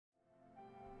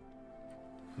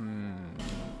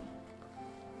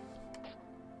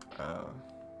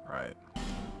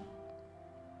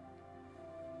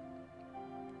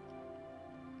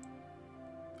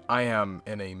I am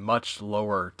in a much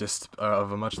lower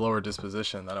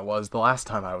disposition than it was the last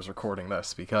time I was recording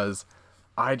this, because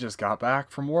I just got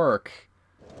back from work,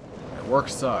 and work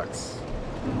sucks.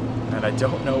 And I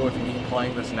don't know if me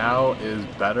playing this now is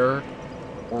better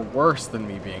or worse than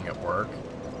me being at work,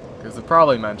 because I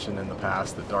probably mentioned in the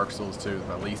past that Dark Souls 2 is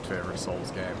my least favorite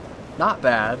Souls game. Not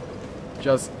bad,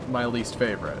 just my least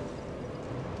favorite.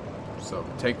 So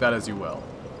take that as you will.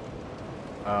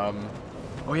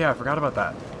 Oh yeah, I forgot about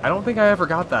that. I don't think I ever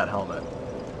got that helmet,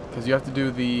 because you have to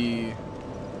do the...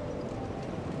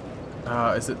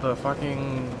 is it the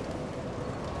fucking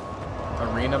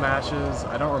arena matches?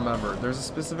 I don't remember. There's a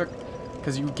specific...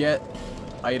 Because you get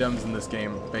items in this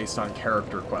game based on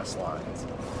character quest lines.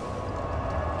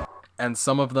 And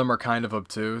some of them are kind of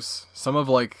obtuse. Some of,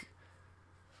 like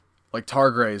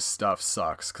Targray's stuff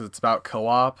sucks, because it's about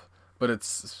co-op, but it's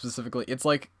specifically... It's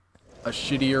like a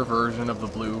shittier version of the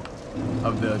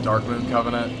Dark Moon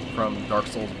Covenant from Dark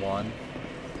Souls 1.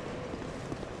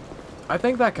 I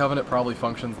think that Covenant probably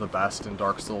functions the best in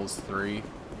Dark Souls 3.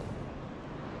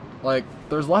 Like,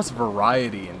 there's less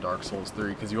variety in Dark Souls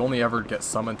 3, because you only ever get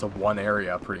summoned to one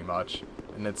area, pretty much.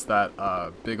 And it's that,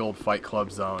 big old Fight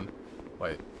Club zone.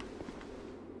 Wait.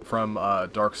 From,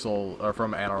 from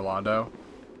Anor Londo.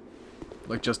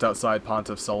 Like, just outside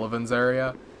Pontiff Sullivan's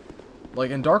area. Like,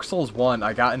 in Dark Souls 1,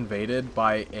 I got invaded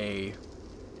by a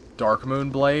Dark Moon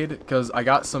Blade, because I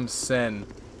got some sin,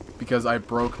 because I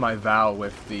broke my vow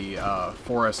with the,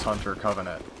 Forest Hunter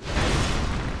Covenant.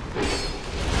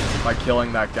 By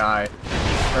killing that guy,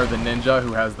 or the ninja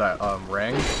who has that,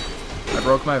 ring. I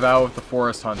broke my vow with the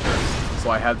Forest Hunters,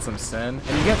 so I had some sin.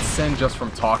 And you get sin just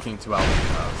from talking to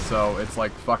Alina, so it's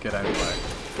like, fuck it anyway.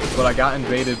 But I got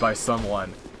invaded by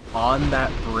someone on that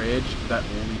bridge,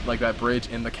 that bridge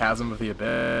in the Chasm of the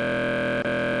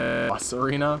Abyss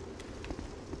arena.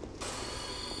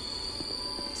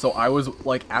 So I was,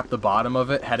 like, at the bottom of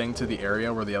it, heading to the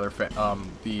area where the other,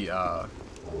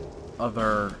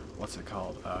 other, what's it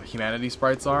called, humanity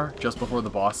sprites are, just before the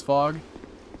boss fog.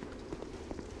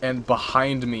 And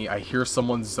behind me, I hear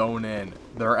someone zone in.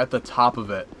 They're at the top of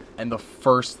it, and the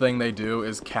first thing they do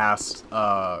is cast,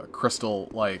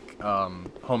 crystal,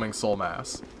 homing soul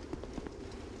mass.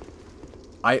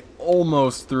 I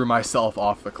almost threw myself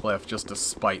off the cliff just to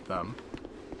spite them.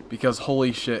 Because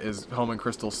holy shit, is Homing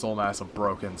Crystal Soul Mass a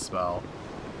broken spell.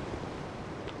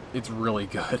 It's really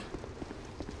good.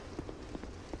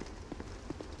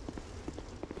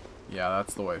 Yeah,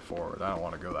 that's the way forward. I don't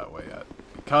want to go that way yet.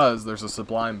 Because there's a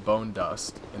Sublime Bone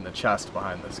Dust in the chest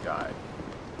behind this guy.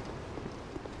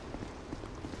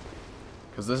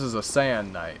 Because this is a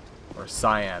Saiyan Knight. Or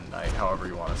Cyan Knight, however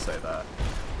you want to say that.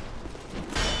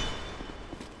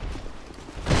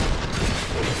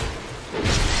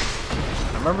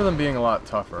 I remember them being a lot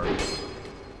tougher. If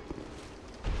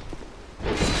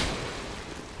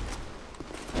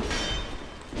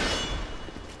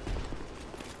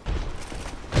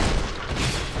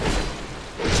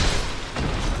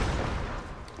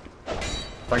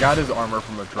I got his armor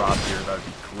from a drop here, that would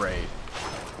be great.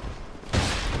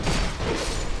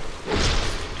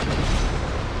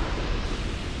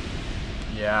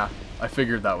 Yeah, I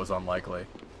figured that was unlikely.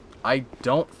 I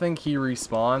don't think he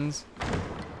respawns.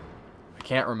 I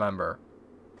can't remember.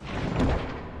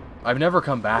 I've never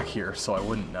come back here, so I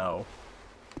wouldn't know.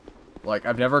 Like,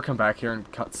 I've never come back here in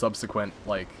subsequent,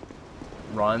 like,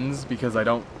 runs, because I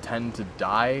don't tend to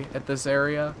die at this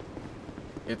area.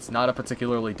 It's not a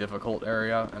particularly difficult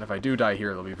area, and if I do die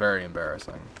here, it'll be very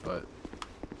embarrassing. But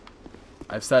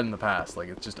I've said in the past, like,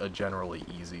 it's just a generally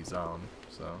easy zone,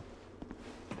 so...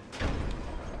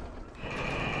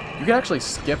 You can actually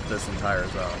skip this entire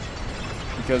zone,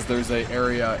 because there's an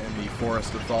area in the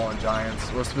Forest of Fallen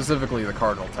Giants, or specifically the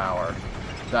Cardinal Tower,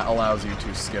 that allows you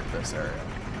to skip this area.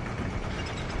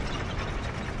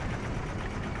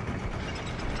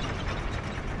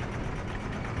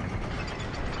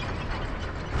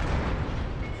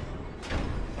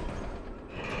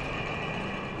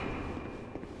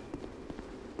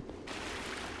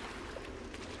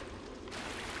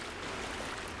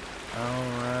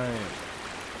 Alright.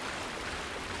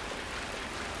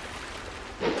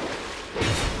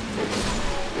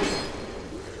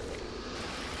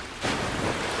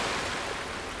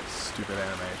 Stupid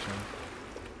animation.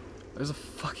 There's a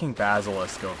fucking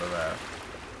basilisk over there.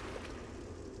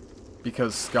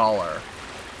 Because Scholar.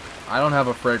 I don't have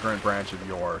a fragrant branch of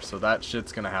yore, so that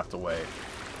shit's gonna have to wait.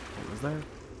 Wait, was there?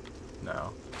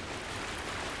 No.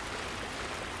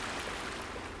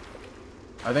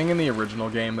 I think in the original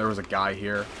game there was a guy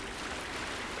here.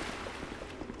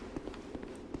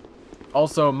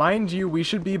 Also, mind you, we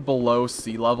should be below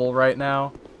sea level right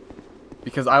now.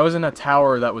 Because I was in a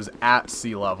tower that was at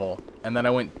sea level, and then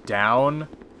I went down,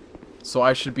 so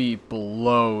I should be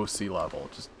below sea level.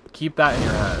 Just keep that in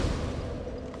your head.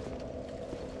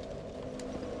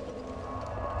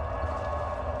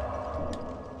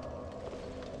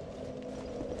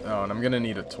 Oh, and I'm gonna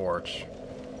need a torch.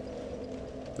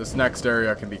 This next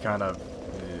area can be kind of,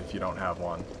 if you don't have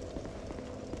one.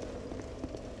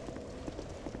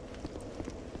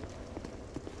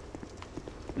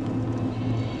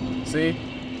 See?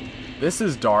 This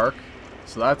is dark,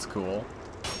 so that's cool.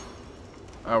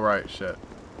 Oh, right, shit.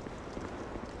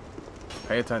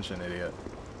 Pay attention, idiot.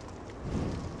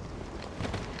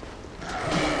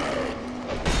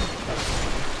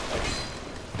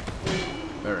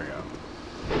 There we go.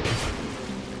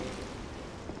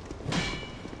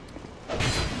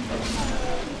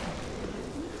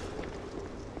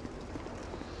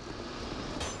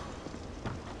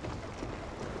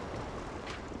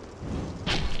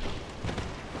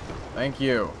 Thank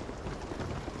you.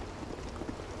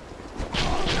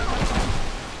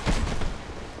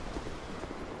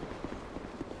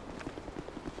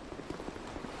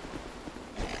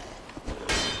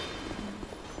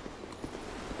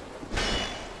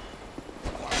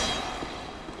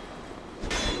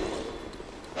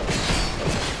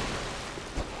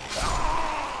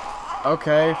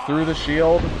 Okay, through the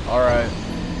shield. Alright.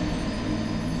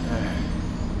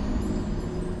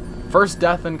 First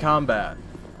death in combat,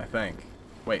 I think.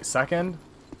 Wait, second?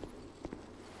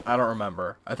 I don't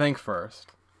remember. I think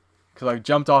first. Because I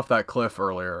jumped off that cliff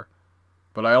earlier.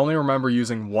 But I only remember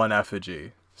using one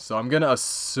effigy. So I'm gonna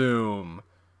assume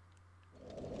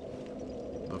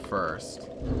the first.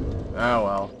 Oh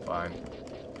well, fine.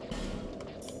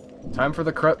 Time for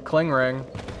the cling ring.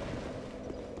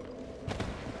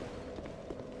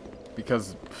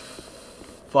 Because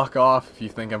fuck off if you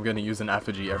think I'm gonna use an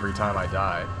effigy every time I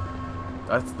die.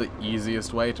 That's the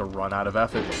easiest way to run out of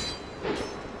effigies.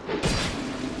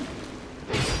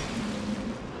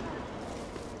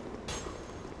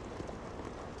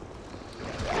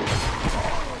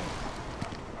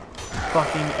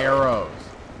 Fucking arrows.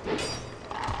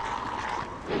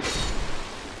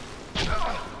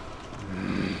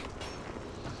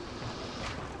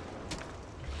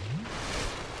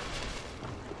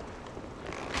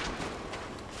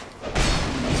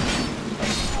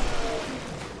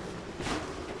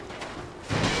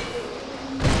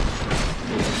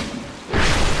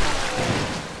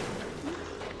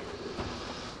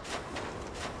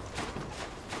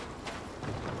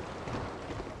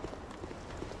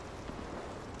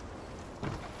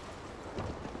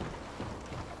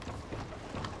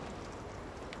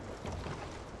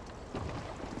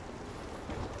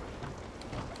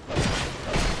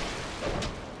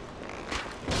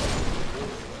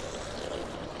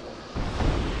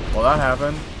 Well, that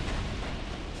happened.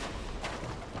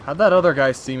 How'd that other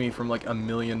guy see me from like a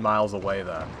million miles away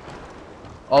then?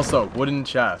 Also, wooden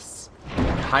chests.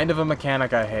 Kind of a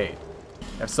mechanic I hate.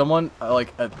 If someone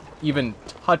even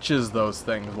touches those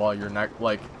things while you're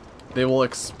they will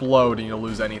explode and you'll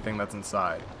lose anything that's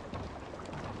inside.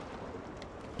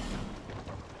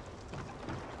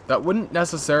 That wouldn't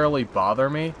necessarily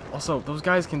bother me. Also, those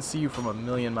guys can see you from a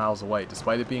million miles away,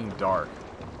 despite it being dark.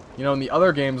 You know, in the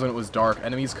other games when it was dark,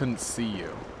 enemies couldn't see you.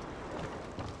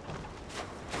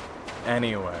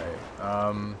 Anyway,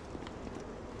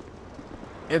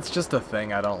 it's just a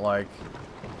thing I don't like.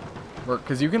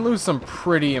 Because you can lose some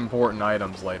pretty important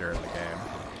items later in the game.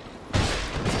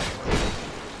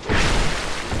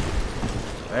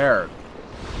 There.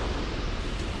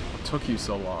 What took you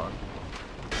so long?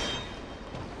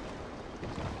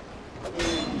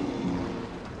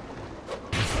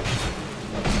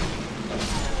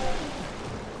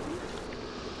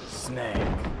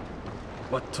 Snake.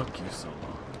 What took you so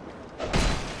long?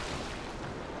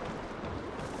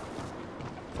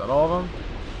 Is that all of them?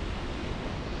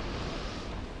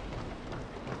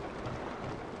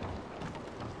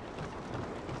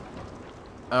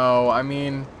 Oh, I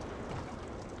mean,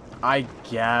 I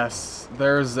guess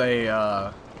there's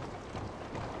a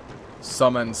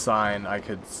summon sign I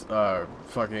could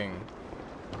fucking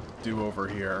do over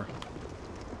here.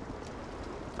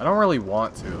 I don't really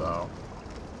want to though.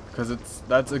 Because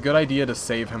that's a good idea to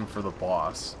save him for the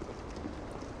boss.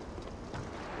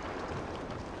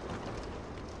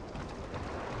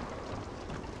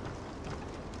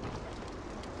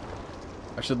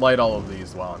 I should light all of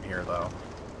these while I'm here, though.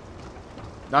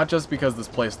 Not just because this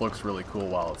place looks really cool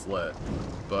while it's lit,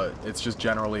 but it's just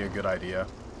generally a good idea.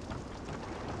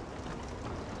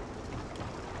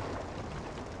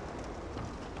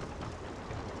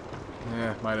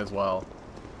 Yeah, might as well.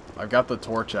 I've got the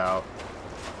torch out.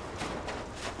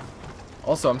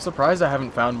 Also, I'm surprised I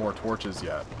haven't found more torches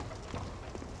yet.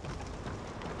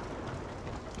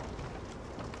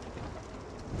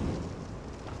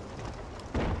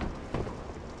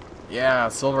 Yeah,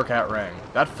 silver cat ring.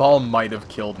 That fall might have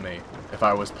killed me if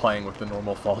I was playing with the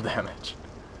normal fall damage.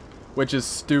 Which is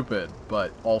stupid,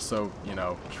 but also, you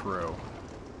know, true.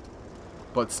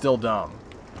 But still dumb.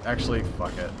 Actually,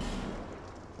 fuck it.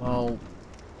 Well...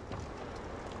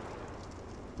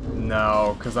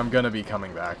 No, because I'm gonna be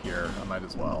coming back here. I might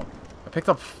as well. I picked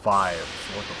up 5,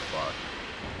 so what the fuck?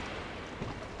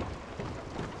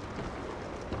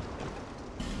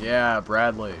 Yeah,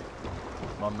 Bradley.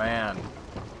 My man.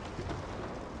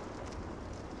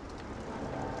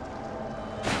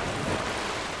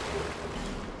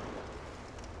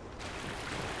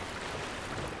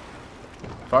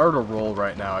 If I were to roll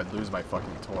right now, I'd lose my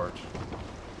fucking torch.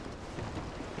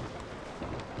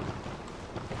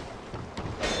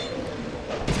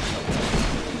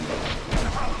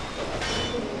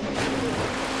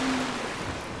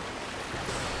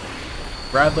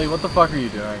 Bradley, what the fuck are you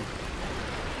doing?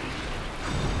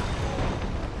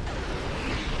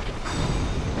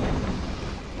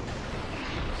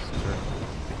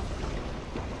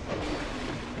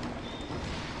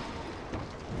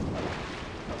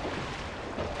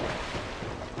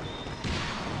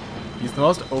 He's the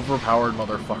most overpowered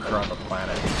motherfucker on the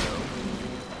planet, too.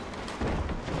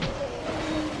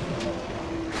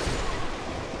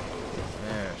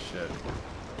 Yeah, shit.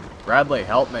 Bradley,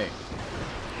 help me.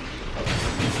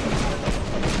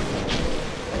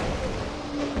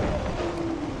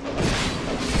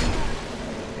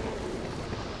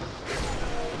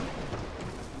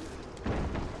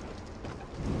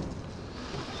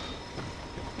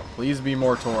 Please be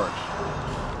more torch.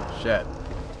 Shit.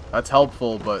 That's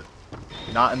helpful, but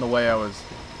not in the way I was...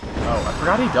 Oh, I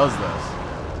forgot he does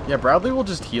this. Yeah, Bradley will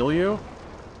just heal you.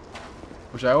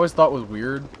 Which I always thought was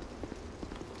weird.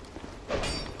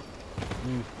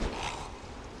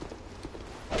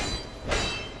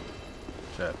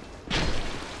 Shit.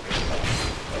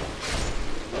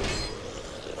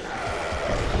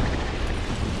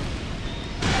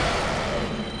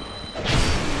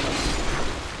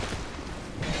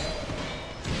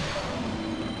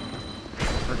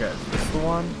 Okay, is this the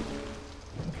one?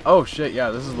 Oh shit,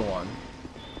 yeah, this is the one.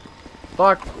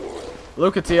 Fuck!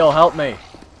 Lucatiel, help me!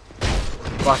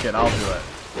 Fuck it, I'll do it.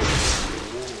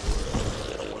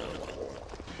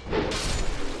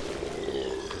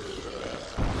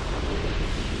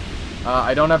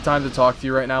 I don't have time to talk to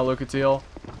you right now, Lucatiel.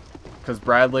 Because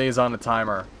Bradley is on a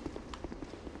timer.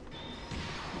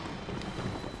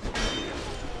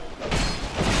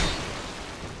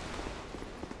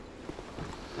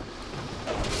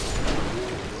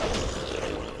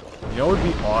 You know what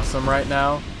would be awesome right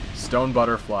now? Stone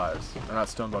butterflies. Or not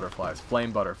stone butterflies.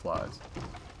 Flame butterflies.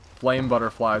 Flame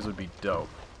butterflies would be dope.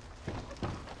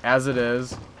 As it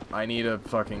is, I need a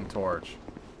fucking torch.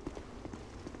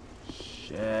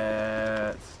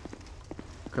 Shit.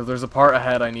 Because there's a part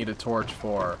ahead I need a torch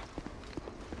for.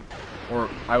 Or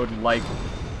I would like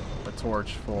a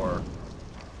torch for.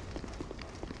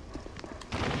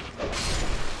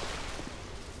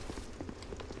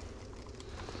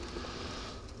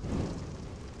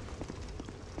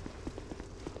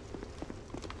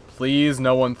 Please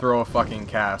no one throw a fucking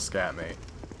cask at me.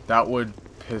 That would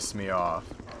piss me off.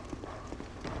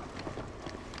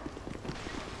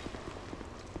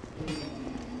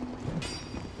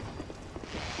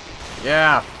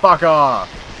 Yeah, fuck off!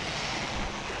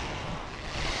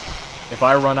 If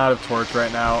I run out of torch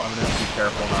right now, I'm gonna be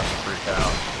careful not to freak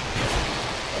out.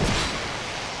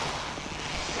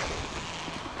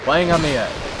 Playing on the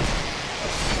edge.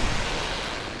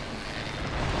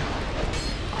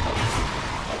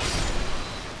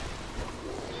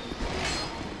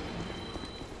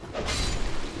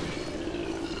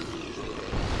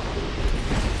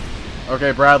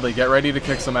 Okay, Bradley, get ready to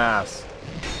kick some ass.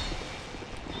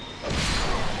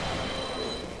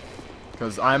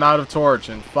 Because I'm out of torch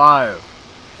in 5,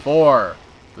 4,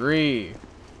 3,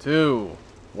 2,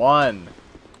 1.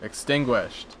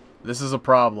 Extinguished. This is a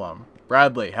problem.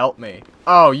 Bradley, help me.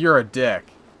 Oh, you're a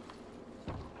dick.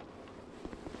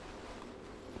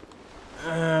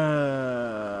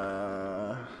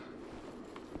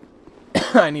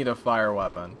 I need a fire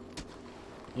weapon.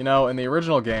 You know, in the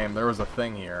original game, there was a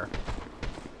thing here.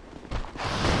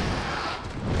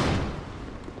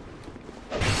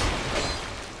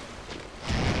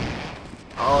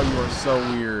 Oh, you are so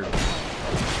weird.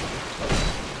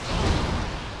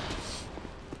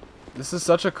 This is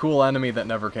such a cool enemy that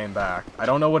never came back. I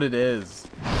don't know what it is.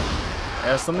 It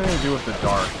has something to do with the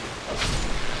dark.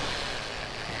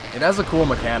 It has a cool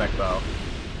mechanic, though.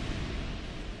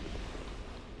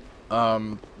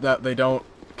 that they don't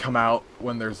come out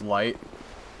when there's light,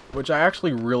 which I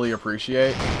actually really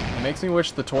appreciate. It makes me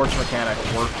wish the torch mechanic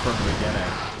worked from the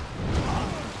beginning.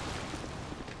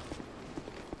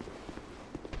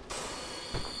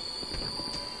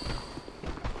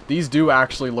 These do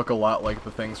actually look a lot like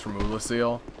the things from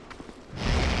Oolacile.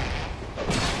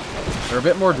 They're a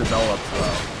bit more developed,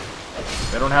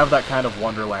 though. They don't have that kind of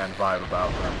Wonderland vibe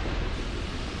about them.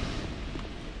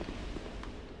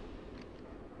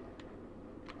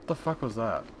 What the fuck was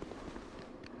that?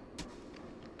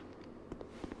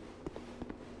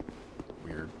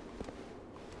 Weird.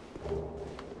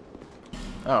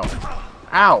 Oh.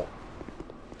 Ow!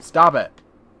 Stop it!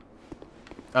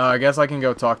 I guess I can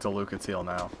go talk to Lucatiel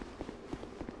now.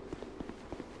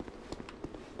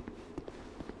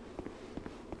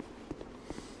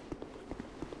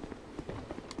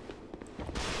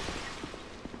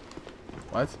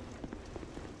 What?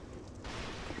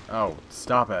 Oh,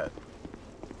 stop it.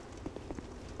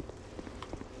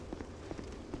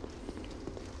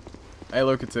 Hey,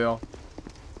 Lucatiel.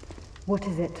 What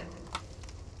is it?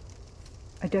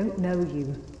 I don't know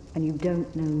you, and you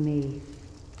don't know me.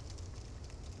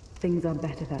 Things are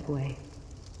better that way.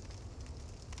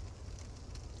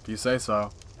 If you say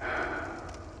so.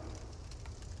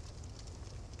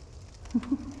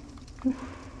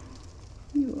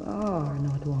 You are an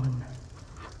odd one.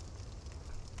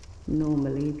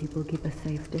 Normally, people keep a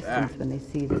safe distance when they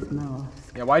see this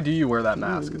mask. Yeah, why do you wear that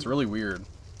mask? It's really weird.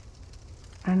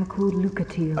 I'm called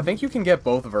Lucatiel. I think you can get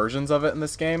both versions of it in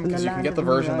this game, because you can get the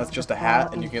version that's just a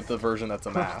hat, and you can get the version that's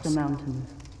a mask. The mountains.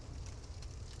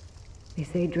 They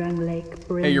say Drang Lake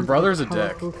brings hey, your brother's a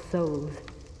dick. powerful souls.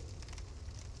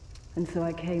 And so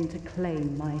I came to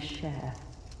claim my share.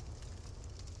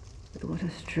 But what a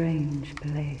strange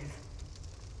place.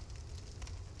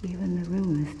 Even the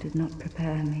rumors did not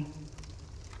prepare me.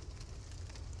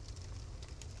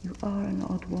 You are an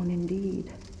odd one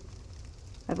indeed.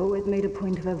 I've always made a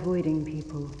point of avoiding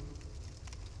people,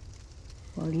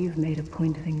 while you've made a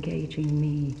point of engaging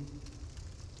me.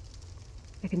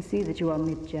 I can see that you are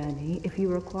mid-journey. If you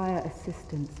require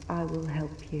assistance, I will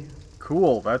help you.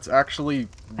 Cool, that's actually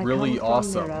really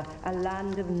awesome. Mira, a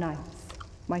land of knights.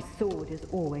 My sword is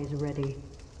always ready.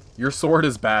 Your sword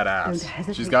is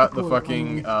badass. She's got the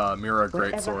fucking Mira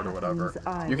greatsword or whatever.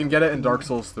 You can get it in Dark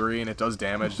Souls 3, and it does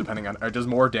damage depending on... It does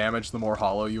more damage the more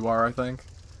hollow you are, I think.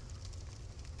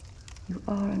 You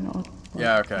are an odd one.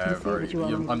 Yeah, okay,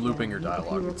 I'm looping your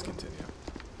dialogue. Let's continue.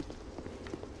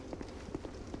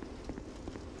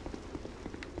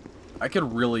 I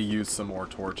could really use some more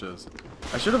torches.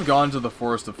 I should have gone to the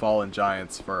Forest of Fallen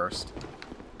Giants first.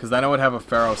 Because then I would have a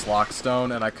Pharos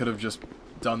Lockstone, and I could have just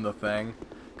done the thing.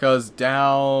 Because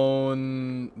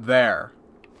down there,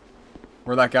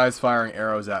 where that guy's firing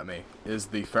arrows at me, is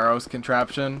the Pharos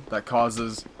contraption that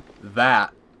causes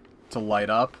that to light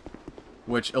up,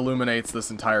 which illuminates this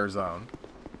entire zone.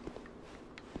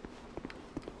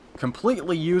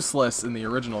 Completely useless in the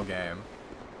original game,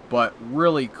 but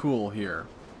really cool here.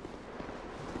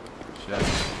 Shit.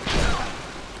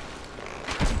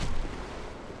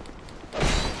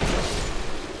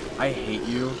 I hate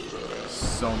you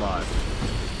so much.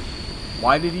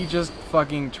 Why did he just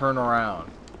fucking turn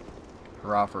around?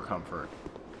 Hurrah for comfort,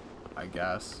 I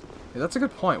guess. Hey, that's a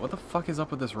good point. What the fuck is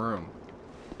up with this room?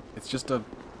 It's just a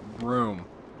room.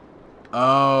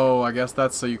 Oh, I guess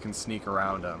that's so you can sneak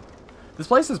around him. This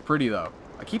place is pretty, though.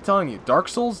 I keep telling you, Dark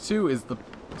Souls 2 is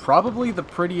probably the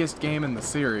prettiest game in the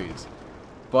series.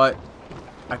 But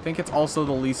I think it's also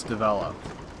the least developed.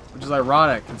 Which is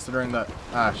ironic, considering that...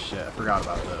 Ah, shit, I forgot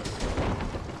about this.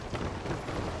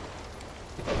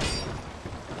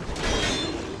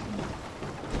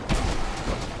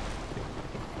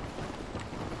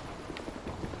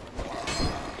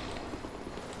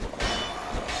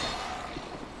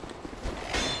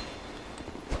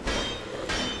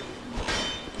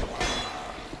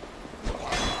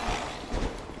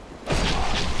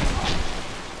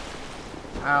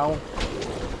 Ow.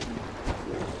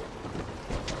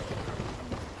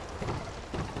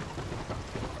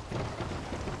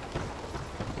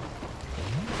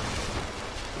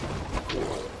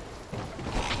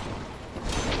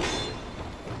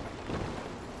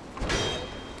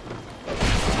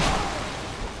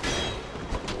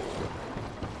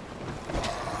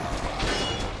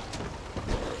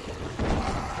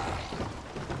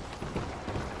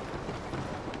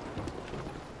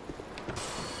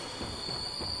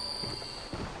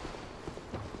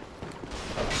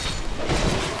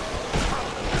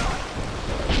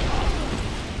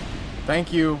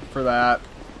 Thank you for that.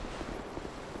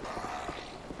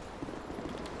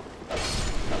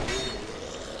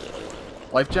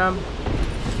 Life gem?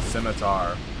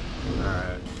 Scimitar.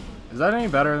 Alright. Is that any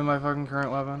better than my fucking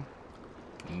current weapon?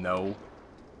 No.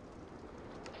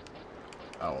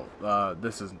 Oh,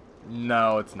 this is...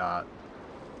 No, it's not.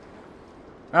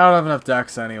 I don't have enough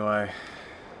dex anyway.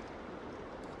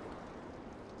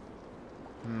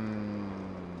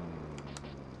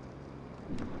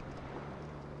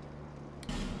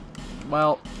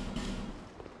 Well...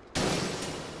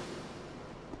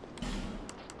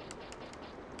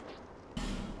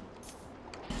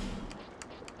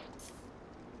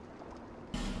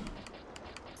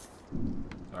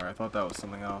 Alright, I thought that was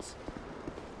something else.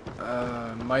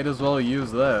 Might as well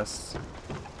use this.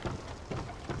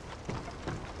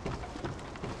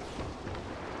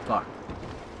 Fuck.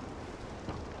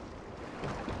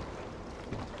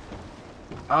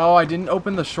 Oh, I didn't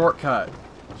open the shortcut.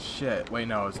 Shit. Wait,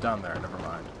 no, it's down there. Never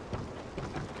mind.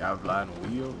 Gavlan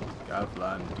wheel,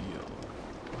 Gavlan deal.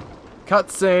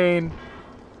 Cutscene!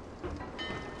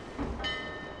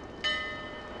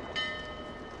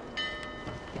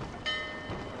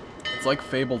 It's like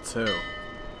Fable 2.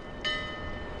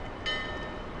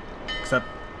 Except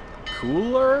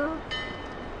cooler?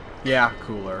 Yeah,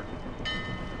 cooler.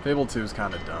 Fable 2 is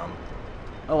kind of dumb.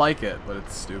 I like it, but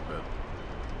it's stupid.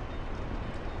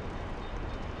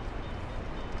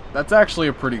 That's actually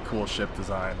a pretty cool ship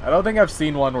design. I don't think I've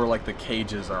seen one where, like, the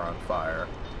cages are on fire.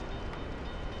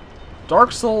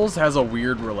 Dark Souls has a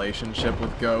weird relationship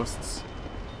with ghosts.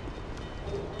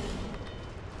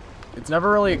 It's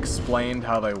never really explained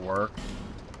how they work.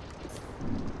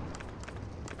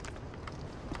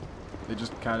 They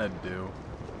just kind of do.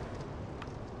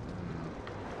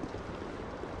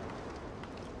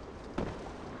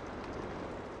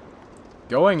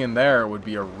 Going in there would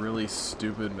be a really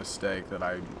stupid mistake that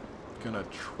I'm gonna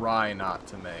try not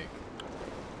to make.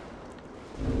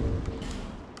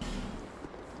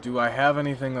 Do I have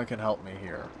anything that can help me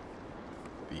here?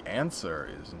 The answer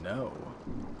is no.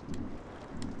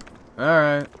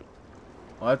 Alright.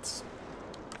 Let's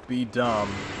be dumb.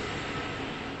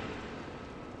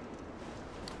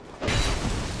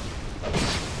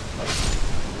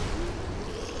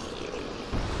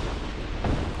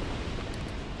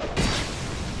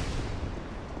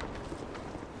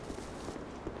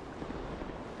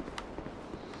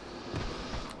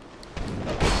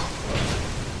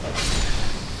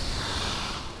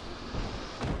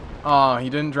 Aw, he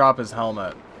didn't drop his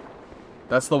helmet.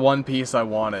 That's the one piece I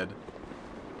wanted.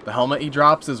 The helmet he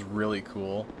drops is really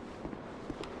cool.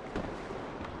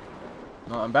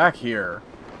 No, I'm back here.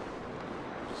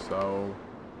 So...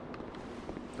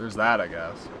 there's that, I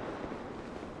guess.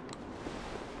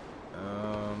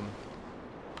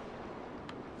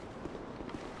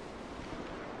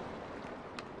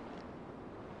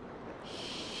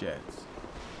 Shit.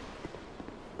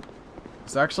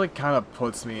 This actually kind of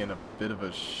puts me in a bit of a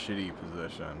shitty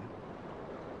position.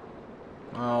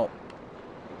 Well,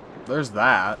 there's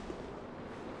that.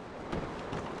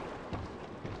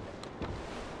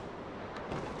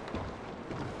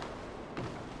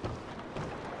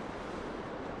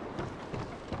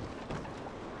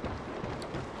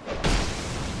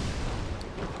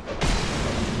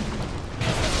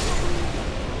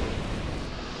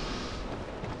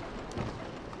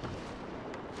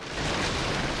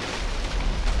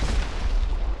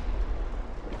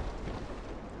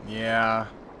 Yeah.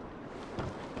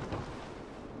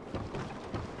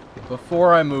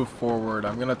 Before I move forward,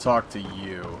 I'm gonna talk to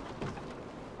you.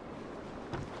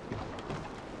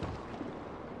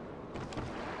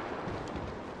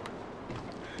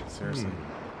 Seriously.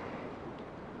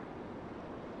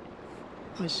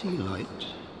 I see light,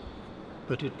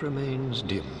 but it remains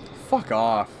dim. Fuck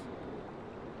off.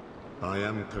 I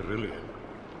am Carillion,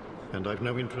 and I've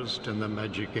no interest in the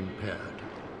magic impaired.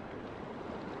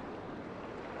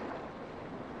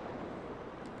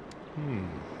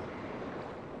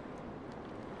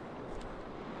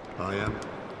 I am...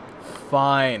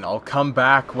 Fine, I'll come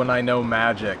back when I know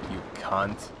magic, you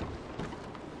cunt.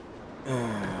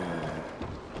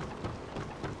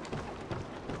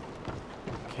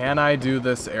 Can I do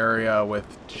this area with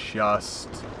just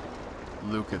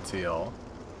Lucatiel?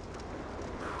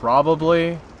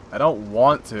 Probably. I don't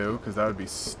want to, because that would be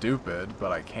stupid,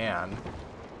 but I can.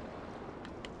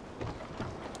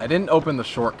 I didn't open the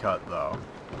shortcut, though.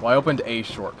 Well, I opened a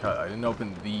shortcut. I didn't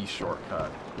open the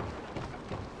shortcut.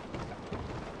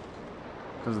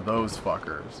 Because of those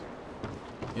fuckers.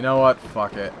 You know what?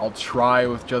 Fuck it. I'll try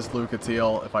with just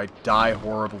Lucatiel. If I die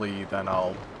horribly, then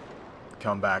I'll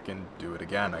come back and do it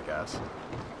again, I guess.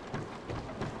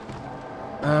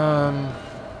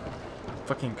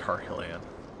 Fucking Carillion.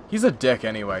 He's a dick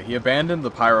anyway. He abandoned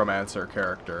the Pyromancer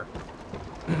character.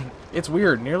 It's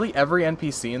weird. Nearly every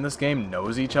NPC in this game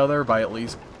knows each other by at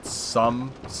least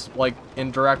some, like,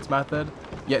 indirect method.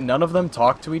 Yet none of them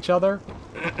talk to each other.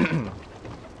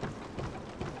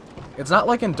 It's not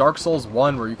like in Dark Souls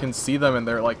 1 where you can see them and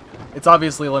they're like... It's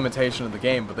obviously a limitation of the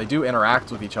game, but they do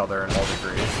interact with each other in all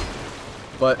degrees.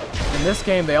 But in this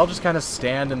game, they all just kind of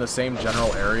stand in the same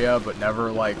general area, but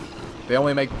never, like... They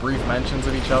only make brief mentions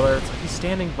of each other. It's like he's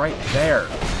standing right there.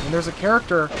 And there's a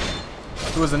character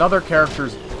who is another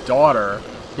character's daughter,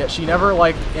 yet she never,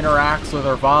 like, interacts with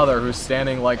her father, who's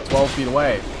standing, like, 12 feet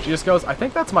away. She just goes, I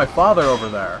think that's my father over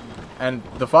there. And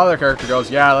the father character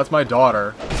goes, yeah, that's my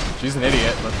daughter. She's an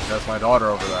idiot, but that's my daughter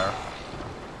over there.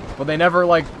 But they never,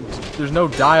 like, there's no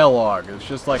dialogue. It's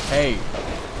just like, hey,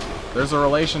 there's a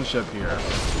relationship here. Look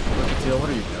at Teal, what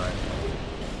are you doing?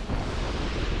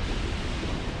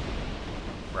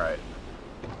 Right.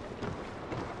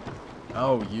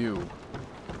 Oh, you.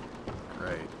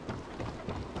 Great.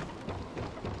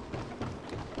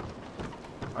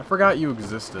 I forgot you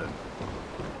existed.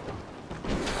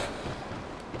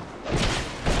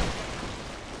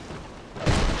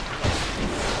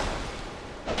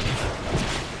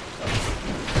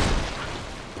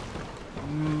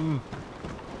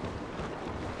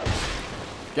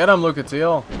 Get him,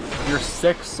 Lucatiel! With your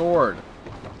sick sword.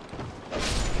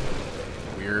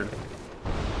 Weird.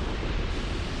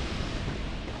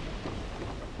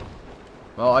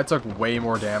 Well, I took way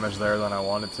more damage there than I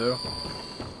wanted to.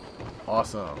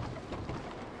 Awesome.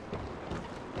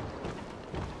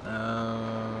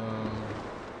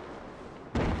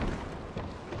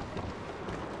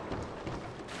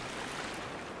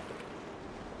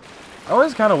 I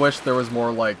always kind of wish there was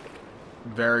more, like,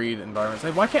 varied environments.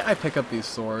 Like, why can't I pick up these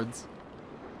swords?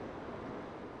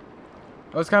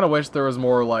 I always kind of wish there was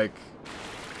more, like,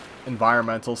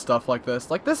 environmental stuff like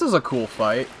this. Like, this is a cool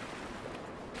fight.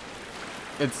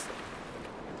 It's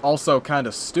also kind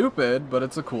of stupid, but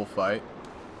it's a cool fight.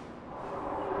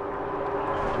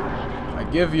 I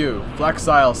give you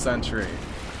Flexile Sentry.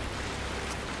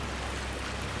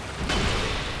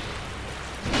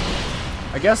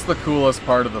 I guess the coolest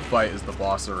part of the fight is the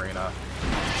boss arena.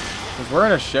 Because we're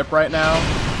in a ship right now,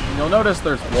 and you'll notice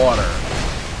there's water.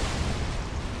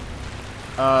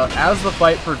 As the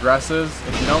fight progresses,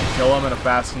 if you don't kill him in a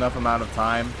fast enough amount of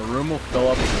time, the room will fill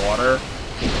up with water.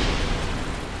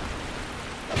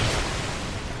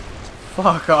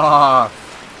 Fuck off!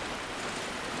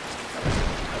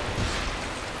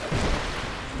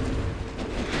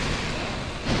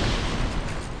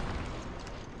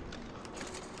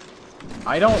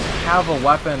 I don't have a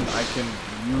weapon I can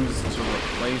use to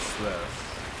replace this.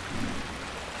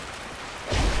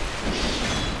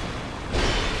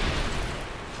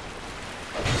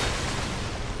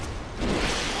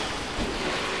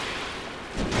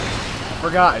 I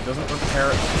forgot, it doesn't repair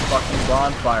fucking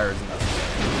bonfires in this game.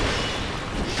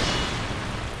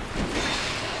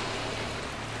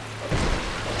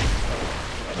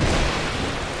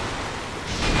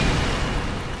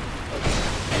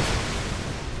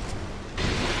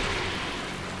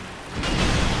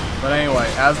 But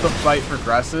anyway, as the fight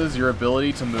progresses, your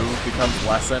ability to move becomes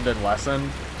lessened and lessened.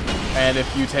 And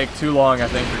if you take too long, I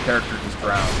think your character just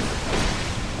drowns.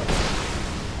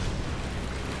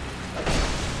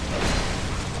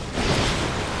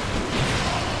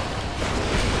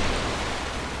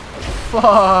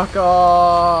 Fuck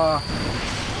off!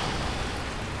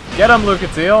 Get him,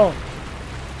 Lucatiel!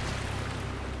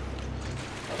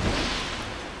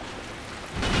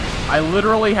 I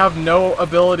literally have no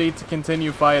ability to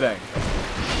continue fighting.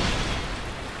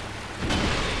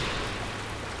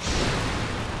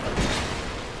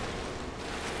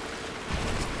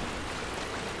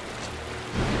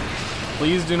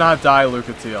 Please do not die,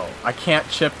 Lucatiel. I can't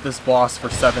chip this boss for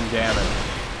 7 damage.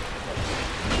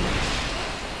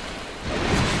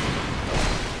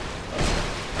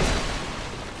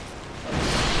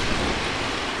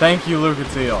 Thank you,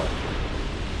 Lucatiel.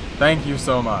 Thank you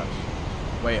so much.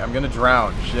 Wait, I'm gonna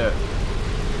drown. Shit.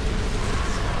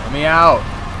 Let me out.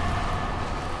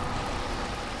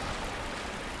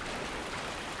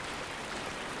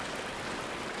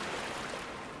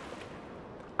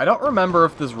 I don't remember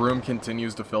if this room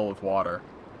continues to fill with water.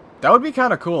 That would be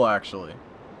kind of cool, actually.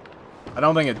 I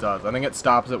don't think it does. I think it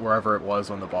stops it wherever it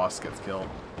was when the boss gets killed.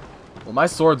 Well, my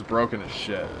sword's broken as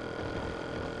shit.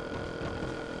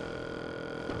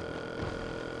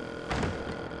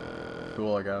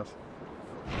 Cool, I guess.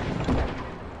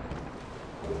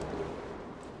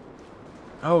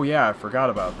 Oh yeah, I forgot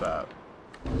about that.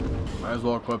 Might as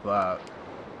well equip that.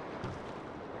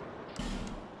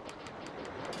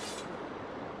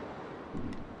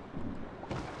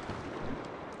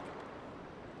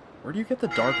 Where do you get the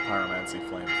dark pyromancy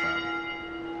flame from?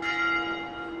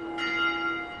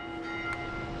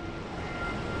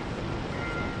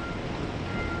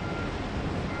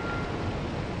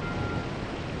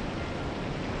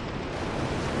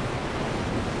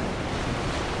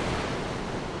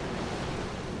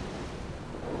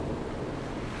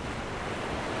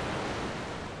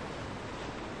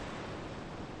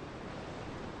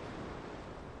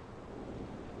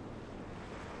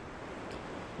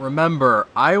 Remember,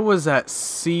 I was at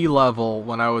sea level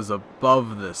when I was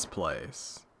above this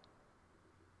place.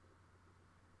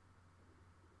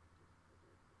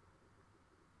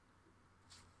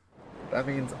 That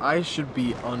means I should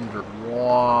be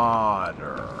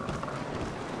underwater.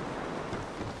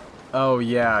 Oh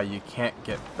yeah, you can't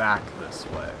get back this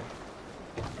way.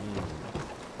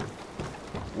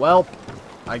 Well,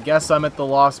 I guess I'm at the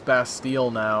Lost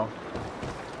Bastille now.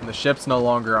 And the ship's no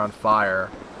longer on fire.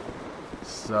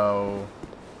 So,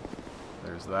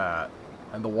 there's that.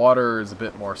 And the water is a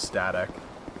bit more static.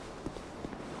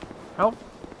 How?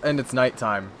 And it's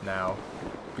nighttime now.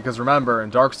 Because remember, in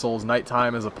Dark Souls,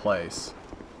 nighttime is a place.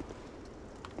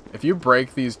 If you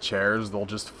break these chairs, they'll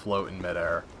just float in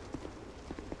midair.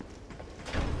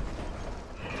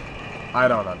 I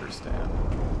don't understand.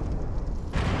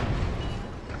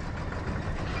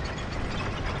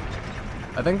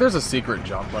 I think there's a secret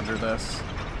jump under this.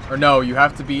 Or no, you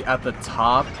have to be at the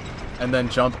top and then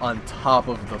jump on top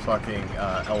of the fucking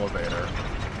elevator.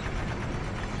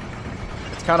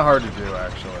 It's kind of hard to do,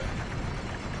 actually.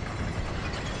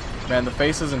 Man, the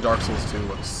faces in Dark Souls 2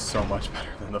 look so much better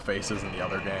than the faces in the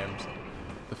other games.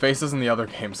 The faces in the other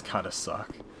games kind of suck.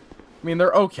 I mean,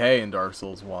 they're okay in Dark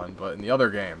Souls 1, but in the other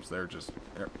games, they're just...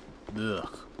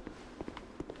 ugh.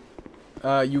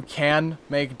 You can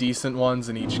make decent ones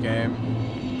in each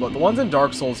game, but the ones in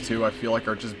Dark Souls 2 I feel like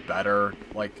are just better,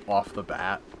 like, off the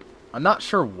bat. I'm not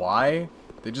sure why.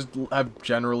 They just have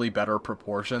generally better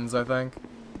proportions, I think.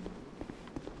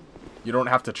 You don't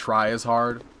have to try as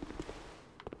hard.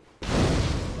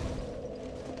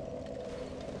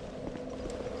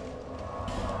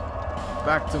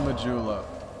 Back to Majula.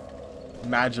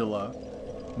 Magula.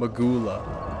 Magula.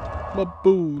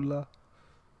 Mabula.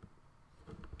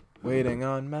 Waiting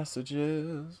on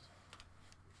messages.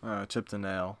 Chipped a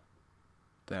nail.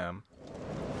 Damn.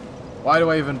 Why do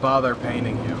I even bother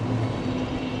painting you?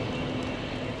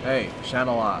 Hey,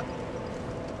 Shanalot.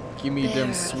 Give me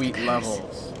them sweet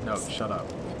levels. No, shut up.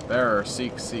 Bearer,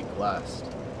 seek, last.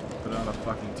 Put on a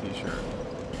fucking t-shirt.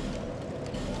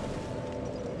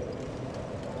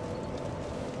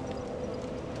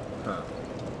 Huh.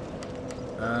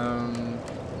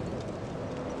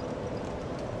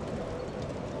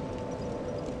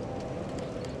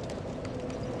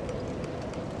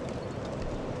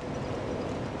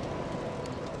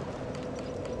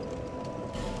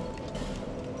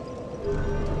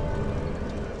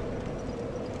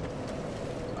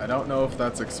 I don't know if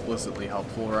that's explicitly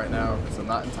helpful right now, because I'm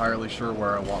not entirely sure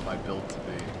where I want my build to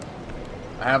be.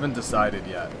 I haven't decided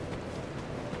yet.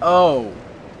 Oh!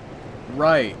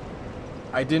 Right.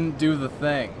 I didn't do the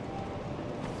thing.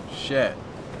 Shit.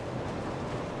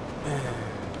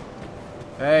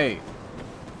 Hey.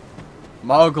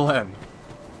 Moglin.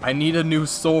 I need a new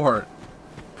sword.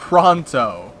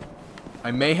 Pronto.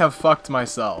 I may have fucked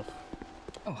myself.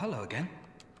 Oh, hello again.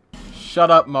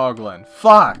 Shut up, Moglin.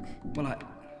 Fuck! Well, I don't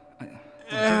see you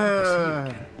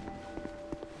again.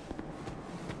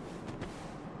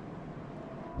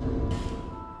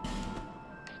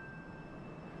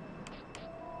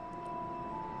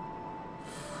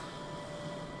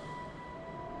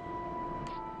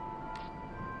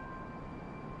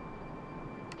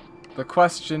 The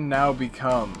question now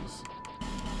becomes...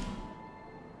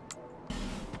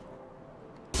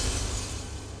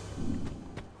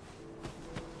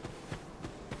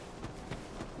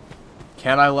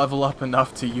 can I level up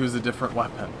enough to use a different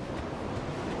weapon?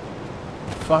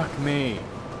 Fuck me.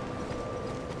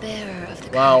 Bearer of the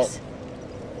Well, curse.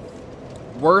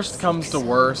 worst comes to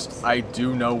worst, I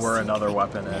do know where another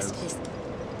weapon is.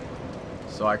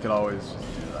 So I could always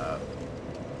just do that.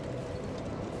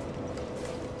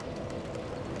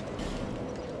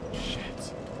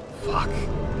 Shit. Fuck.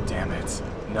 Damn it.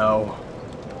 No.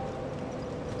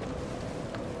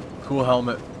 Cool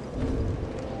helmet.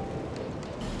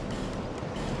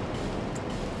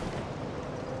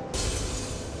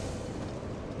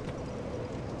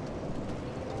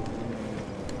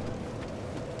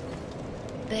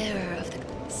 Bearer of the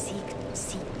seek,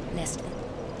 lest.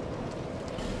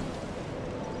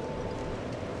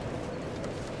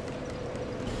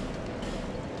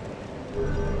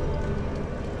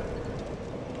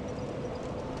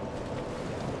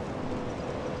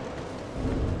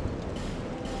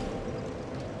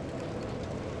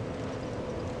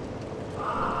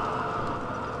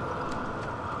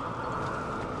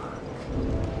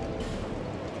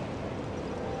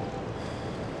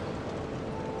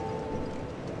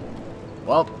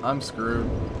 Well, I'm screwed.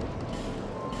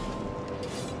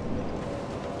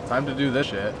 Time to do this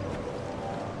shit.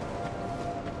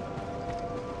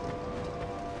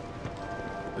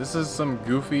 This is some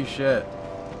goofy shit.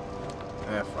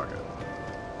 Eh, fuck it.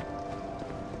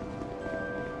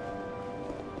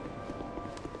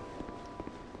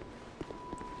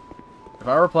 If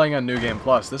I were playing on New Game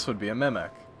Plus, this would be a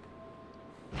Mimic.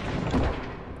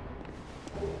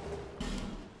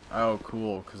 Oh,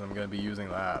 cool, because I'm going to be using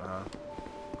that, huh?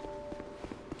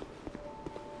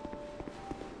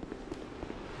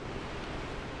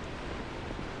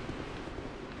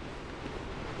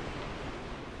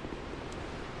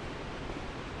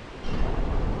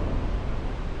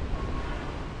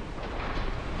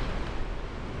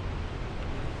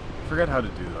 I forget how to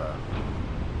do that.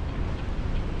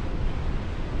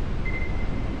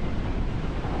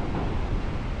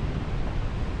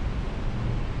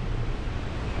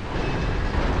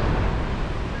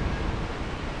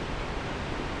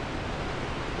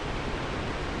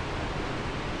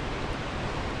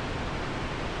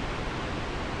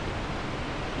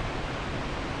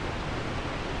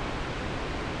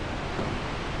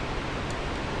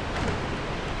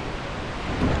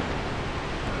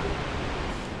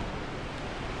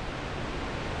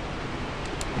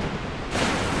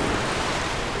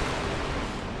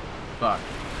 Fuck.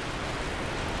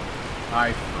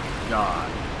 I forgot.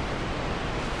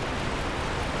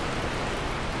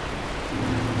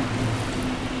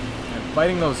 And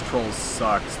fighting those trolls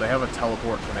sucks. They have a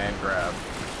teleport command grab.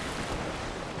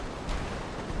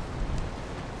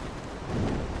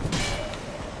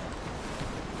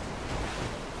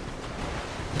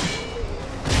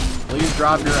 Please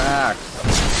drop your axe.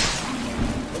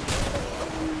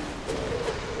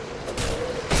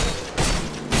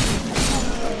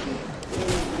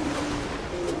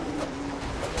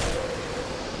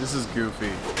 This is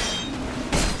goofy.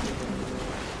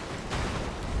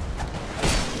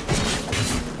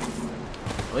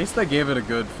 At least they gave it a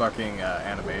good fucking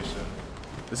animation.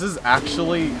 This is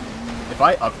actually... If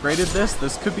I upgraded this,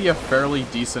 this could be a fairly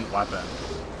decent weapon.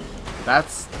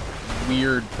 That's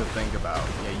weird to think about.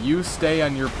 Yeah, you stay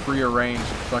on your prearranged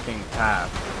fucking path.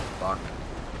 Fuck.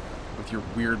 With your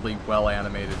weirdly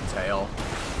well-animated tail.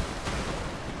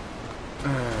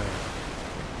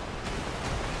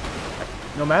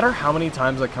 No matter how many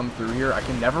times I come through here, I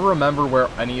can never remember where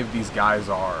any of these guys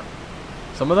are.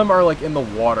 Some of them are like in the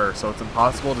water, so it's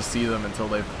impossible to see them until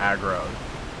they've aggroed.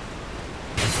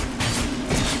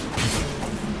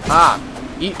 Ah!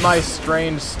 Eat my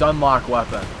strange stunlock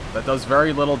weapon that does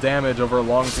very little damage over a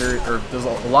long period, or does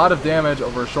a lot of damage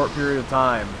over a short period of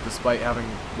time, despite having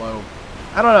low...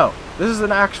 I don't know. This is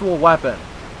an actual weapon.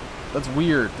 That's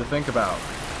weird to think about.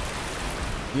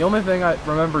 The only thing I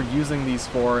remember using these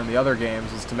for in the other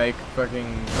games was to make fucking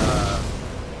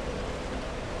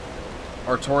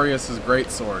Artorias'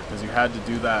 greatsword, because you had to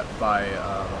do that by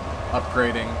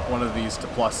upgrading one of these to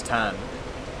 +10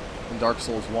 in Dark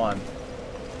Souls 1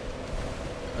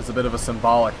 as a bit of a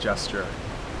symbolic gesture.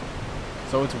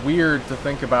 So it's weird to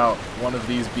think about one of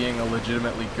these being a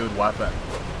legitimately good weapon.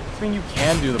 I mean, you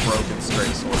can do the broken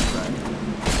straight sword thing.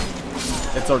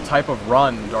 It's a type of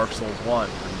run in Dark Souls 1.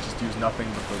 Use nothing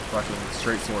but the fucking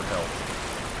straight sword hilt.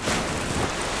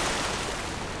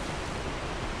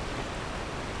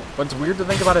 But it's weird to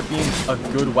think about it being a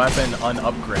good weapon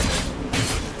unupgraded.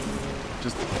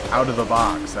 Just out of the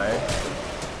box, eh?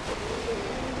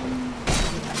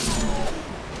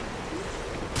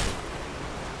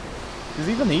 Because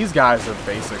even these guys are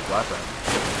basic weapons.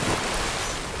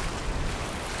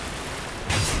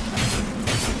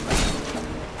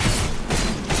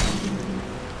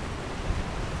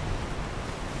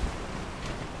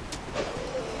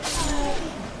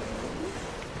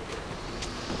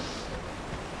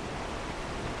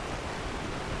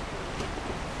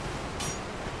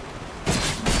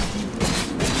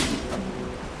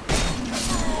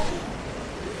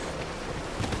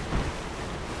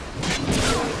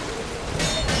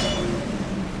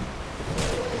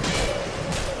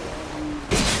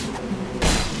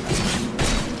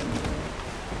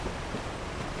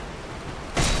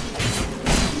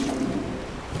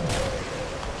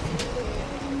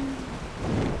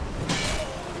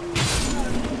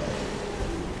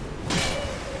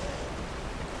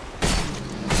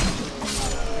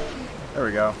 There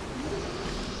we go.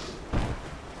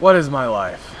 What is my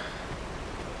life?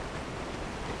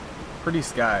 Pretty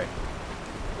sky.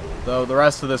 Though the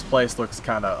rest of this place looks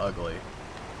kinda ugly.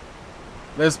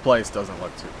 This place doesn't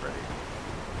look too pretty.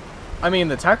 I mean,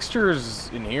 the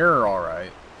textures in here are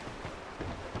alright.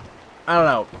 I don't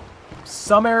know.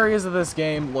 Some areas of this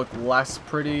game look less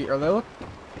pretty, or they look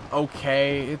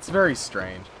okay. It's very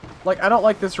strange. Like, I don't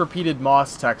like this repeated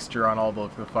moss texture on all the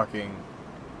fucking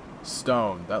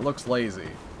stone. That looks lazy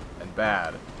and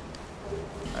bad.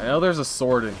 I know there's a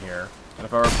sword in here, and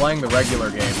if I were playing the regular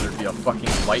game, there'd be a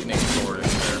fucking lightning sword in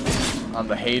here on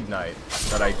the Haid Knight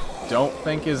that I don't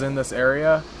think is in this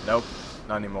area. Nope,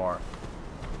 not anymore.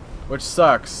 Which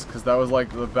sucks, because that was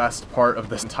like the best part of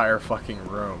this entire fucking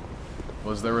room.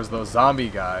 There was those zombie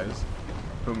guys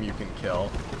whom you can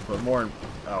kill, but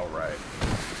oh right.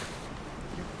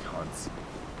 You cunts.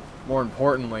 More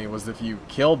importantly was if you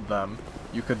killed them,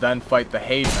 you could then fight the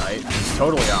Haid Knight, which is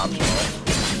totally optional.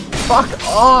 Fuck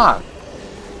off!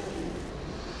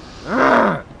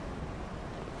 Ugh.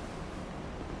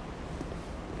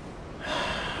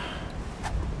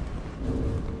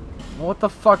 What the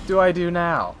fuck do I do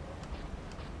now?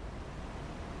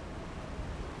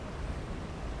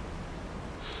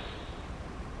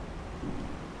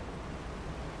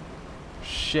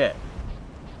 Shit.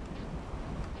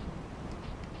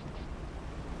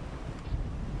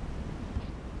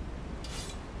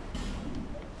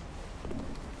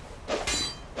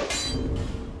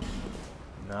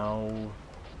 No.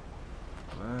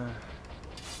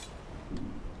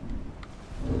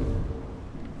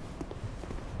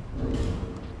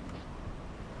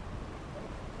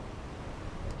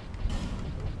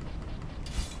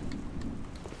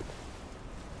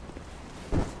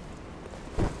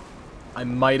 I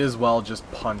might as well just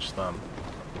punch them.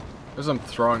 There's some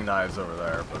throwing knives over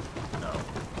there, but no.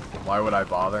 Why would I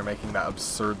bother making that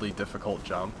absurdly difficult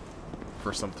jump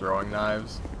for some throwing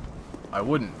knives? I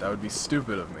wouldn't. That would be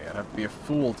stupid of me. I'd have to be a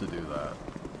fool to do that.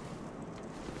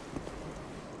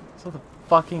 So the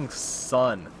fucking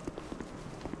sun.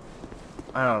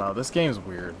 I don't know. This game's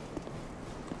weird.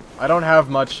 I don't have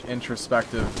much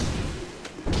introspective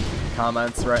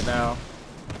comments right now.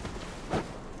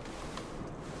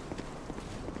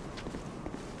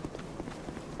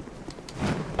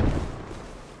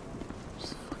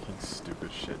 Just fucking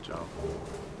stupid shit jump.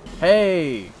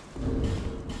 Hey!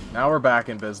 Now we're back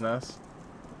in business.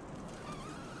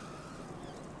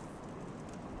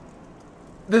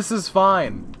 This is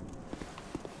fine.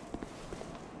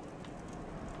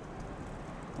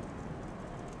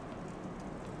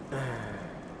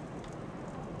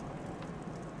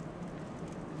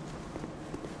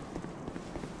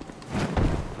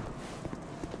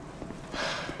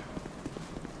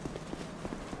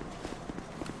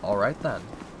 Alright then.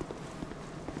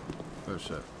 Oh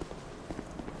shit.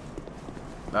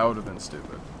 That would have been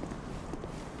stupid.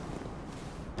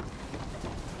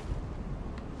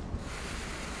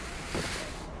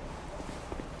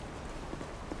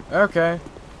 Okay.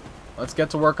 Let's get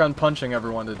to work on punching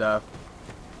everyone to death.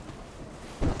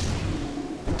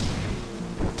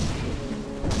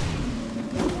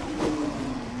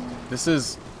 This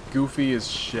is goofy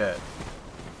as shit.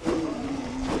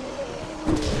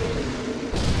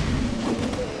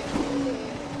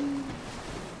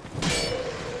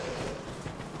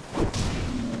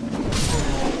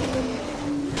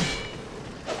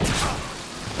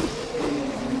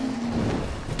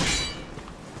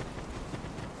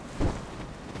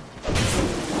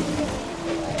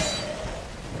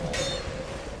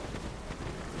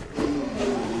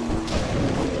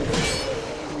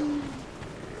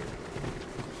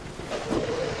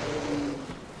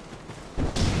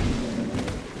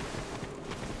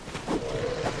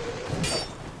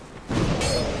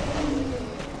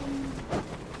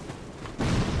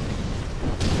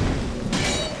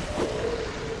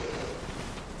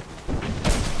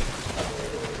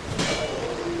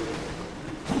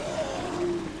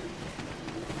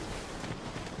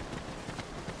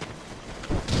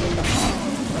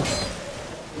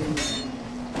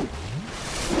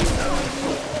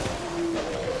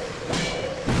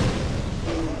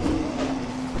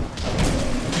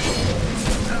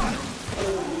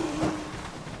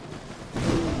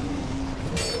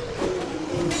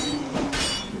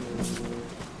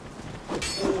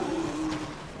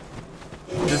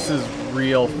 This is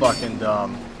real fucking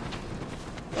dumb.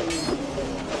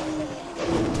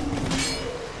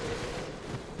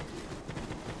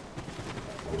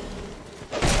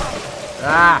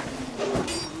 Ah!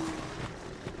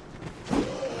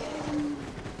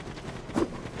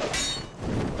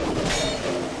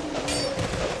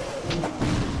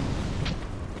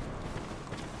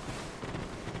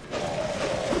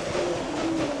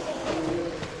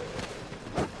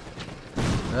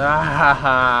 Ah ha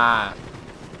ha!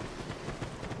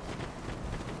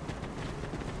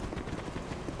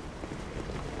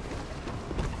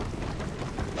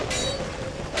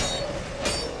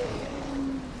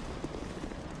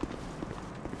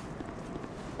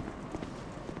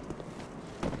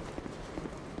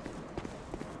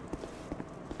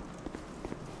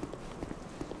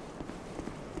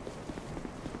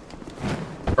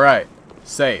 Alright,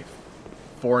 safe.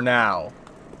 For now.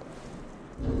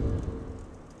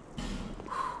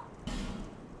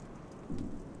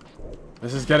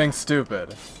 This is getting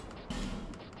stupid.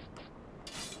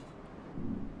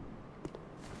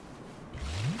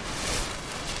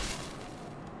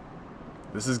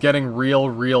 This is getting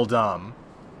real dumb.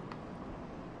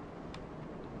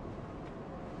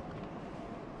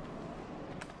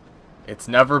 It's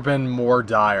never been more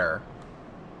dire.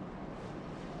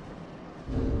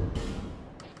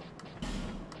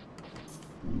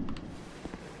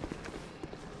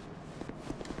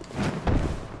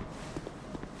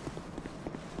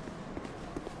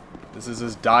 This is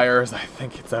as dire as I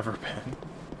think it's ever been.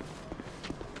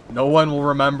 No one will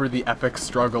remember the epic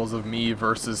struggles of me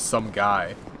versus some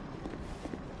guy.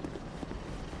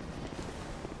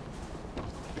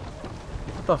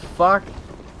 What the fuck?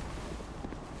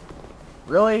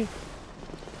 Really?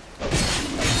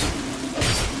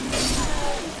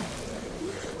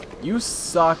 You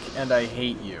suck and I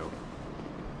hate you.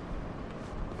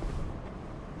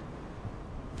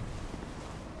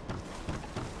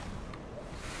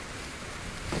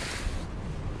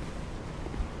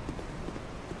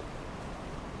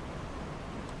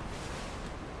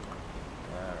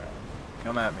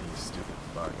 Come at me, you stupid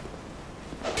fuck.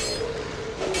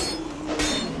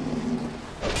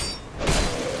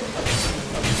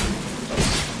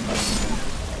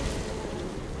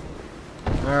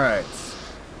 Alright.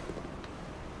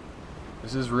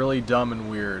 This is really dumb and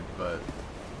weird, but...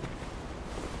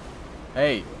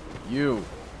 Hey, you.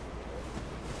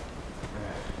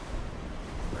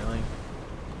 Really?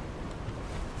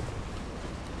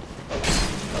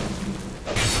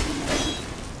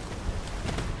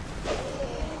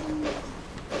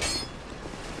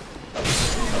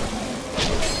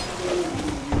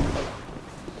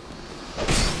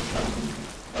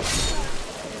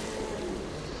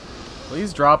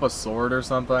 Please drop a sword or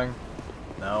something.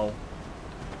 No.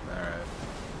 Alright.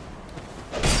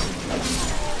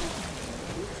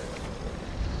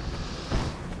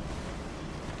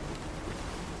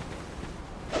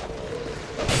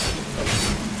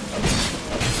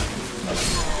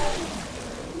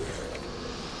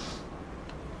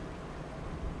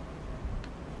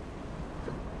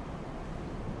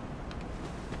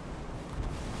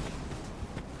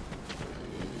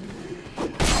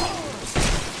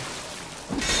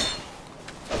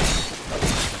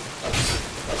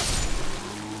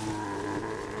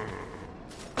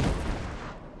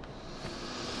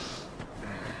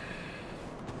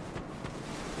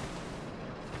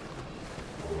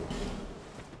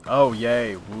 Oh,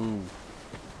 yay, woo.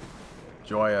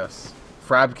 Joyous.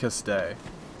 Frabcus Day.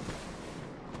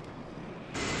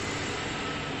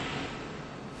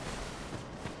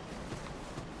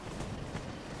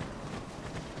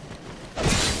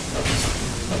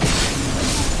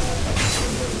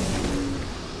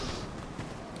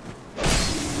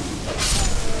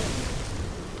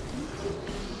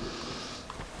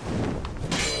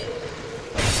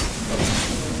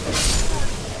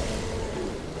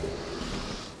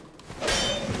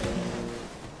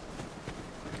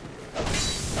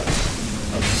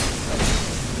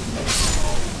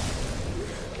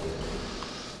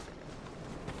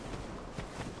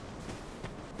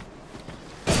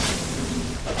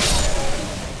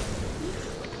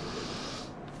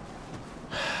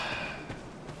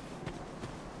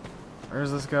 Where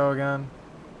does this go again?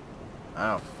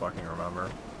 I don't fucking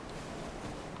remember.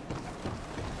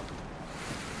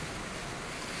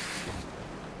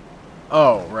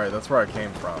 Oh, right, that's where I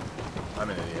came from. I'm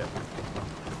an idiot.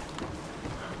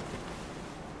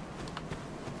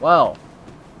 Well,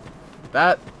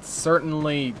 that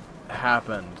certainly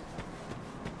happened,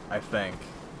 I think.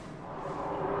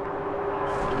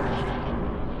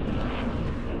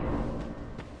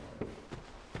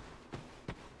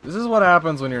 This is what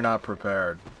happens when you're not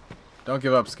prepared. Don't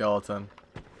give up, skeleton.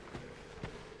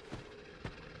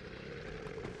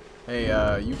 Hey,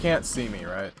 you can't see me,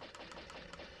 right?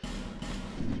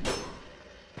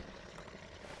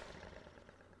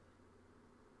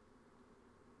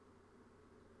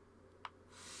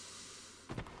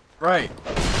 Right.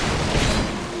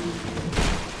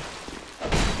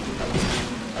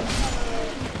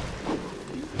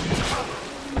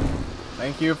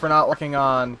 Thank you for not looking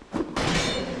on.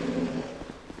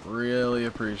 Really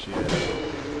appreciate it.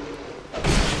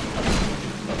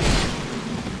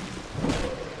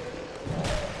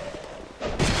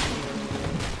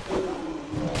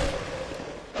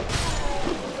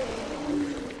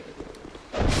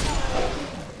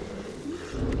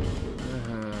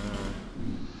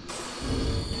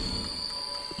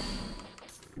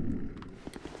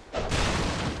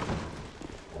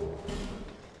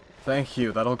 Thank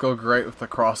you. That'll go great with the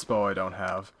crossbow I don't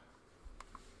have.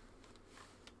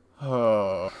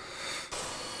 Oh.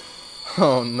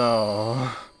 Oh no.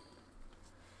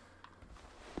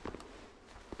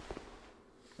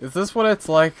 Is this what it's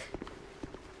like?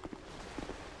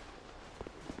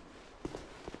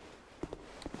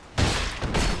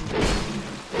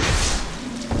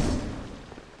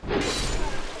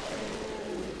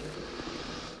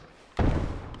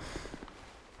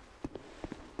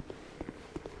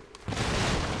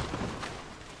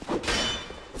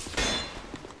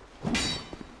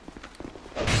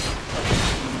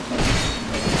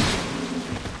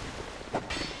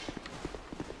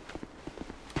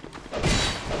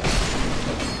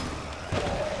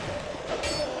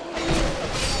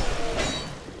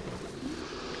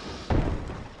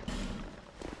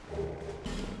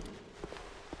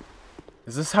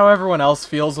 Is this how everyone else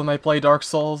feels when they play Dark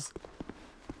Souls?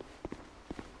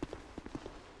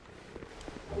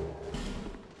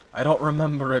 I don't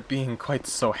remember it being quite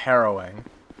so harrowing.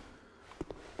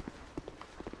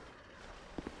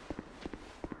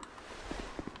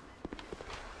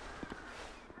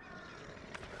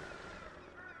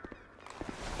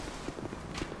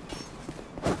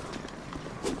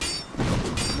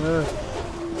 Ugh.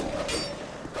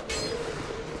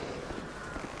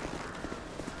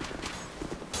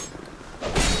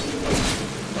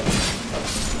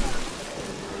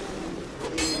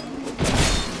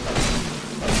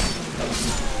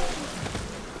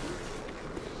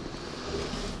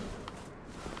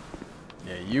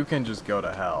 You can just go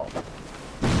to hell.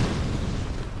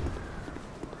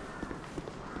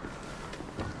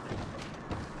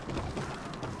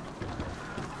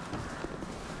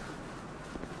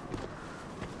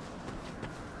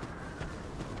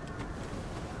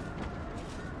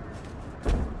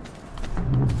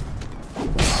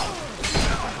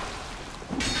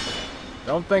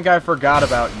 Don't think I forgot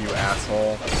about you,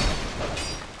 asshole.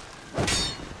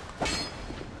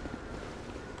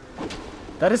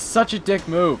 That is such a dick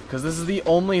move, because this is the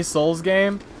only Souls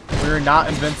game where you're not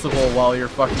invincible while you're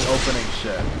fucking opening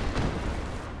shit.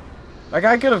 That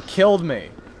guy could have killed me.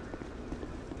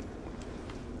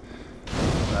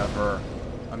 Whatever.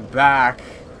 I'm back.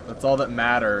 That's all that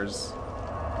matters.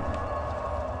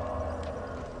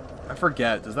 I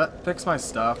forget, does that fix my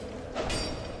stuff?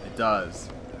 It does.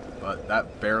 But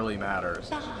that barely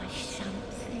matters.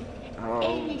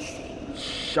 Oh.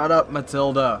 Shut up,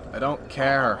 Matilda. I don't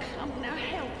care.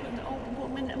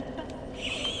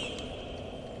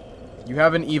 You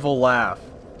have an evil laugh.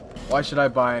 Why should I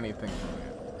buy anything from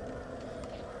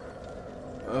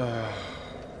you? Ugh.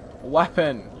 A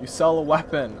weapon! You sell a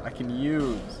weapon I can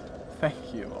use.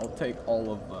 Thank you. I'll take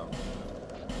all of them.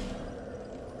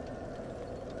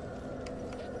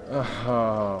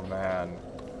 Oh, man.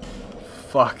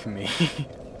 Fuck me.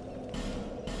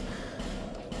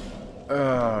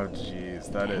 Oh,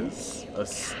 jeez. That is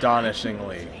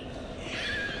astonishingly...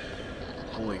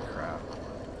 Holy crap.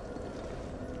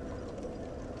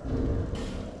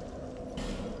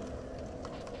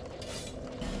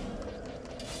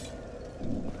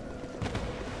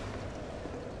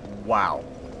 Wow.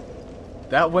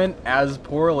 That went as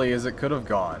poorly as it could have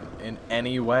gone, in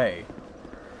any way.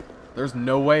 There's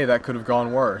no way that could have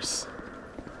gone worse.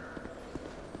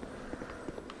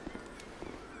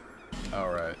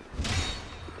 Alright.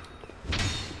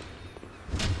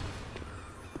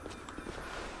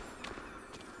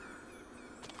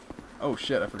 Oh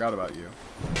shit, I forgot about you.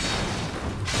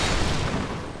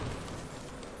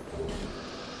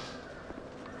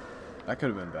 That could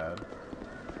have been bad.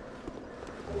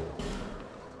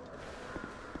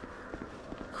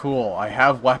 Cool, I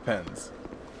have weapons.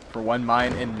 For when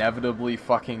mine inevitably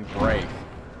fucking break.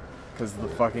 Because the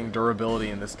fucking durability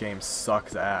in this game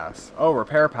sucks ass. Oh,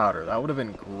 repair powder. That would have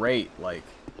been great, like,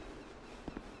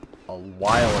 a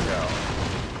while ago.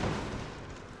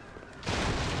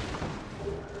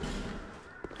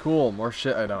 Cool, more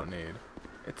shit I don't need.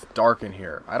 It's dark in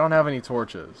here. I don't have any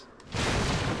torches.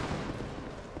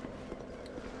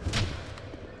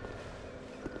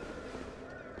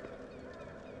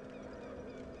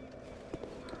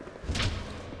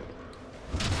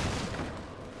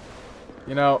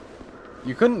 You know,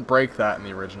 you couldn't break that in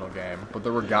the original game, but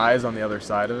there were guys on the other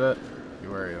side of it. Be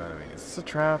wary of enemies. Is this a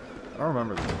trap? I don't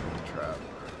remember this being a trap.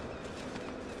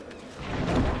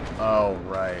 Oh,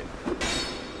 right.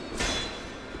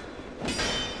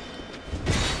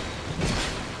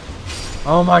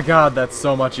 Oh my god, that's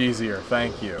so much easier.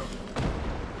 Thank you.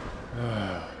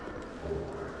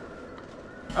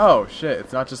 Oh, shit.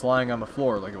 It's not just lying on the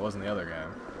floor like it was in the other game.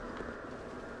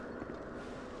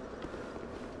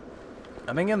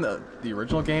 I think in the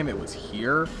original game it was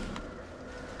here.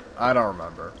 I don't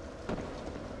remember.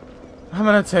 I'm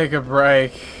gonna take a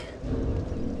break.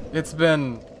 It's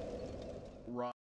been